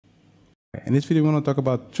In this video, we're going to talk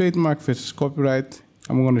about trademark versus copyright.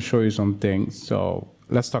 I'm going to show you some things. So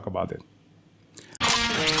let's talk about it.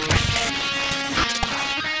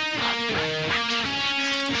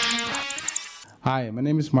 Hi, my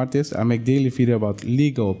name is Martisz. I make daily video about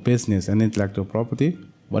legal, business, and intellectual property.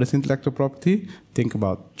 What is intellectual property? Think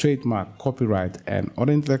about trademark, copyright, and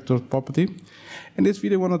other intellectual property. In this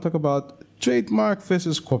video, I want to talk about trademark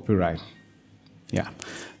versus copyright. Yeah,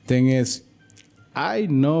 thing is, I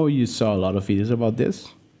know you saw a lot of videos about this.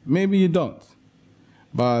 Maybe you don't.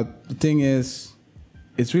 But the thing is,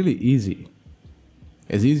 it's really easy.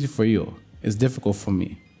 It's easy for you. It's difficult for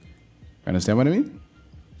me. You understand what I mean?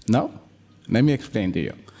 No? Let me explain to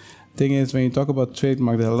you. Thing is, when you talk about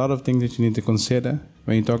trademark, there are a lot of things that you need to consider.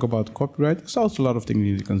 When you talk about copyright, there's also a lot of things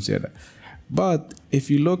you need to consider. But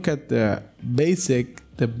if you look at the basic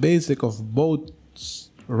of both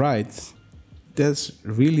rights, there's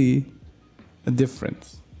really a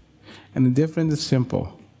difference. And the difference is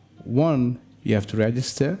simple. One, you have to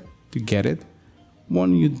register to get it.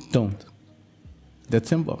 One, you don't. That's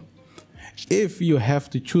simple. If you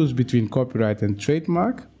have to choose between copyright and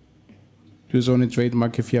trademark, choose only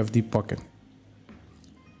trademark if you have deep pocket.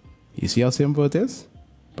 You see how simple it is?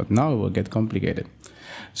 But now it will get complicated.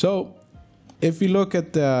 So if you look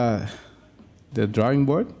at the drawing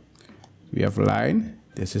board, we have line.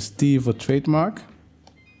 This is T for trademark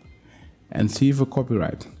and C for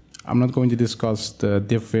copyright. I'm not going to discuss the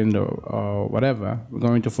different or whatever. We're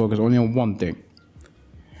going to focus only on one thing.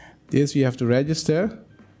 This you have to register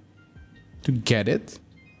to get it.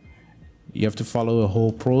 You have to follow the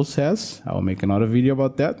whole process. I will make another video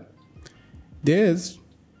about that. This,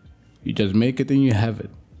 you just make it and you have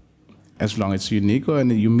it. As long as it's unique and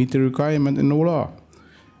you meet the requirement in the law.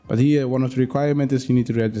 But here, one of the requirements is you need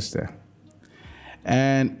to register.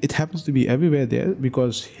 And it happens to be everywhere there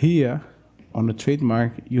because here on the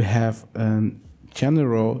trademark, you have a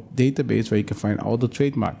general database where you can find all the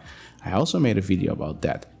trademark. I also made a video about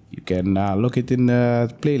that. You can look it in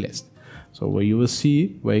the playlist. So where you will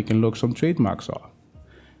see where you can look some trademarks are.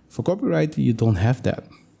 For copyright, you don't have that.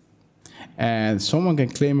 And someone can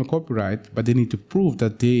claim a copyright, but they need to prove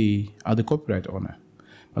that they are the copyright owner.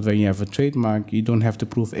 But when you have a trademark, you don't have to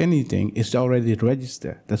prove anything. It's already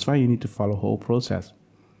registered. That's why you need to follow the whole process.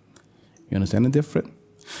 You understand the difference?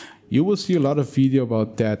 You will see a lot of video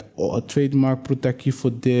about that. Oh, a trademark protect you for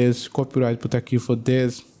this, copyright protect you for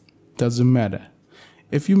this. Doesn't matter.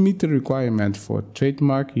 If you meet the requirement for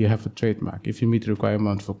trademark, you have a trademark. If you meet the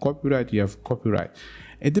requirement for copyright, you have copyright.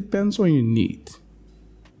 It depends on your need.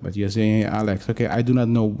 But you're saying, Alex, okay, I do not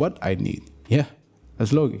know what I need. Yeah,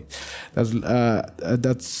 that's logic. That's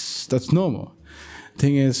normal.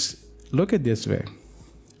 Thing is, look at this way.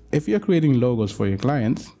 If you're creating logos for your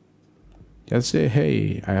clients, just say,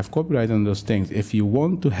 hey, I have copyright on those things. If you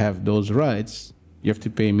want to have those rights, you have to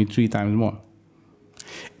pay me 3 times more.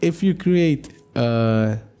 If you create,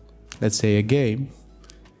 let's say, a game,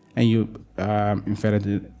 and you, in fact,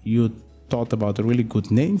 you thought about a really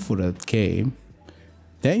good name for that game,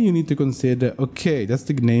 then you need to consider, okay, that's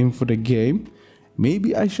the name for the game.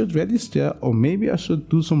 Maybe I should register, or maybe I should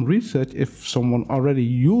do some research if someone already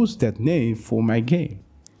used that name for my game.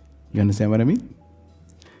 You understand what I mean?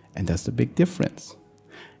 And that's the big difference.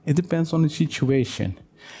 It depends on the situation.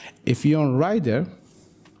 If you're a writer,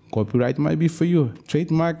 copyright might be for you.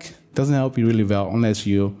 Trademark doesn't help you really well unless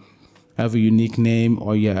you have a unique name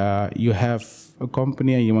or you have a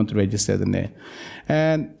company and you want to register the name.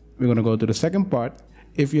 And we're going to go to the second part.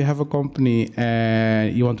 If you have a company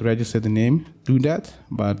and you want to register the name, do that.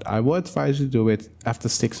 But I would advise you to do it after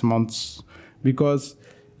 6 months because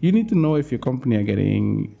you need to know if your company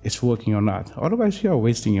is working or not. Otherwise, you are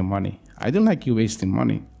wasting your money. I don't like you wasting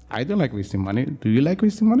money. I don't like wasting money. Do you like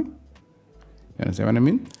wasting money? You understand what I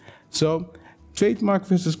mean? So, trademark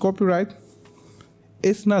versus copyright,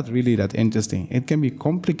 it's not really that interesting. It can be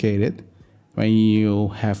complicated when you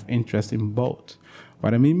have interest in both.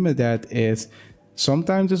 What I mean by that is,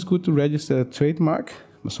 sometimes it's good to register a trademark,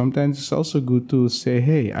 but sometimes it's also good to say,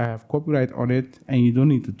 hey, I have copyright on it, and you don't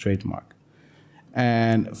need to trademark.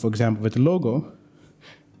 And for example, with the logo,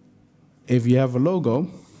 if you have a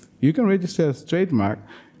logo, you can register as trademark,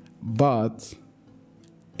 but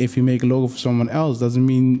if you make a logo for someone else, doesn't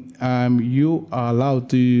mean you are allowed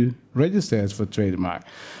to register as for trademark.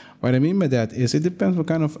 What I mean by that is it depends what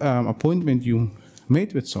kind of appointment you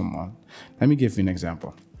made with someone. Let me give you an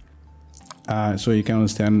example. So you can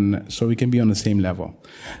understand, so we can be on the same level.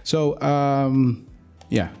 So,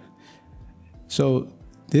 yeah. So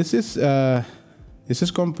this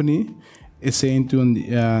is company is saying to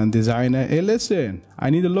a designer, hey, listen, I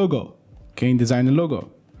need a logo. Can you design a logo?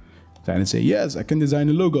 Designer say, yes, I can design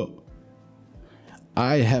a logo.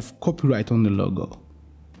 I have copyright on the logo,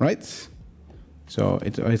 right? So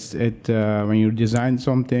when you design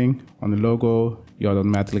something on the logo, you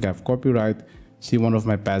automatically have copyright. See one of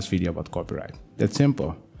my past videos about copyright. That's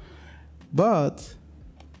simple. But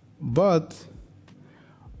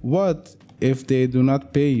what if they do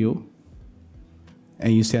not pay you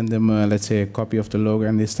and you send them, let's say, a copy of the logo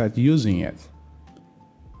and they start using it?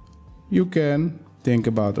 You can think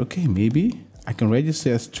about, okay, maybe I can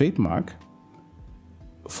register as trademark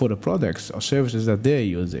for the products or services that they're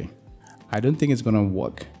using. I don't think it's gonna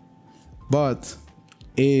work. But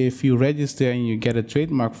if you register and you get a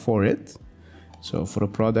trademark for it, so for the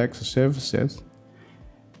products or services,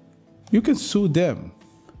 you can sue them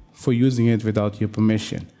for using it without your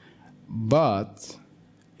permission. But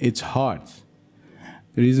it's hard.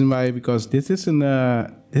 The reason why, because this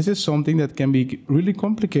is something that can be really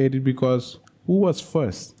complicated, because who was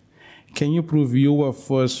first? Can you prove you were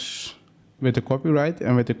first with the copyright?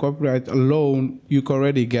 And with the copyright alone, you can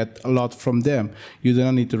already get a lot from them. You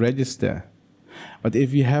don't need to register. But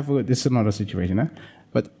if you have, this is another situation, huh?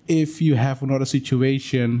 But if you have another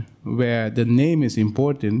situation where the name is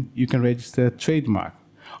important, you can register a trademark.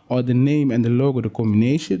 Or the name and the logo, the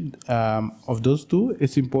combination of those two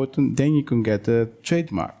is important, then you can get a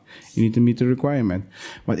trademark. You need to meet the requirement.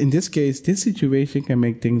 But in this case, this situation can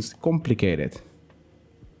make things complicated.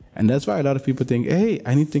 And that's why a lot of people think, hey,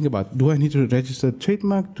 I need to think about, do I need to register a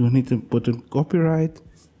trademark? Do I need to put a copyright?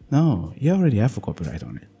 No, you already have a copyright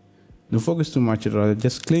on it. Don't focus too much on it.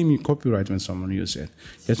 Just claim your copyright when someone uses it.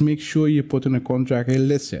 Just make sure you put in a contract, hey,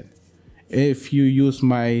 listen, if you use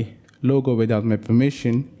my logo without my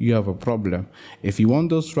permission, you have a problem. If you want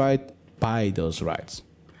those rights, buy those rights.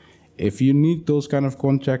 If you need those kind of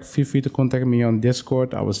contracts, feel free to contact me on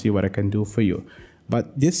Discord. I will see what I can do for you.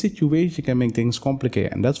 But this situation can make things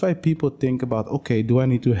complicated. And that's why people think about, okay, do I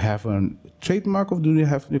need to have a trademark or do I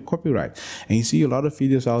have the copyright? And you see a lot of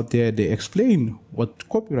videos out there, they explain what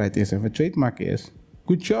copyright is and what trademark is.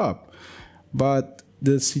 Good job. But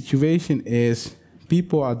the situation is,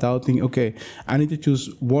 people are doubting, okay, I need to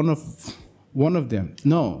choose one of them.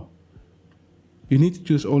 No. You need to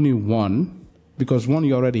choose only one, because one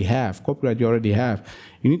you already have, copyright you already have.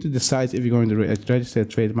 You need to decide if you're going to register a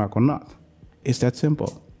trademark or not. It's that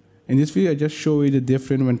simple. In this video, I just show you the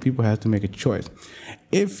difference when people have to make a choice.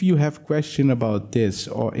 If you have questions about this,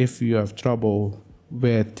 or if you have trouble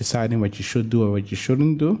with deciding what you should do or what you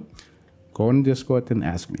shouldn't do, go on Discord and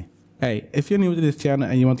ask me. Hey, if you're new to this channel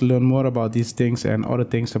and you want to learn more about these things and other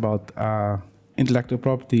things about intellectual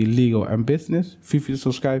property, legal, and business, feel free to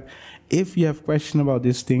subscribe. If you have questions about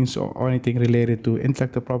these things or anything related to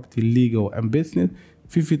intellectual property, legal, and business,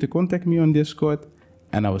 feel free to contact me on Discord,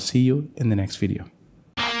 and I will see you in the next video.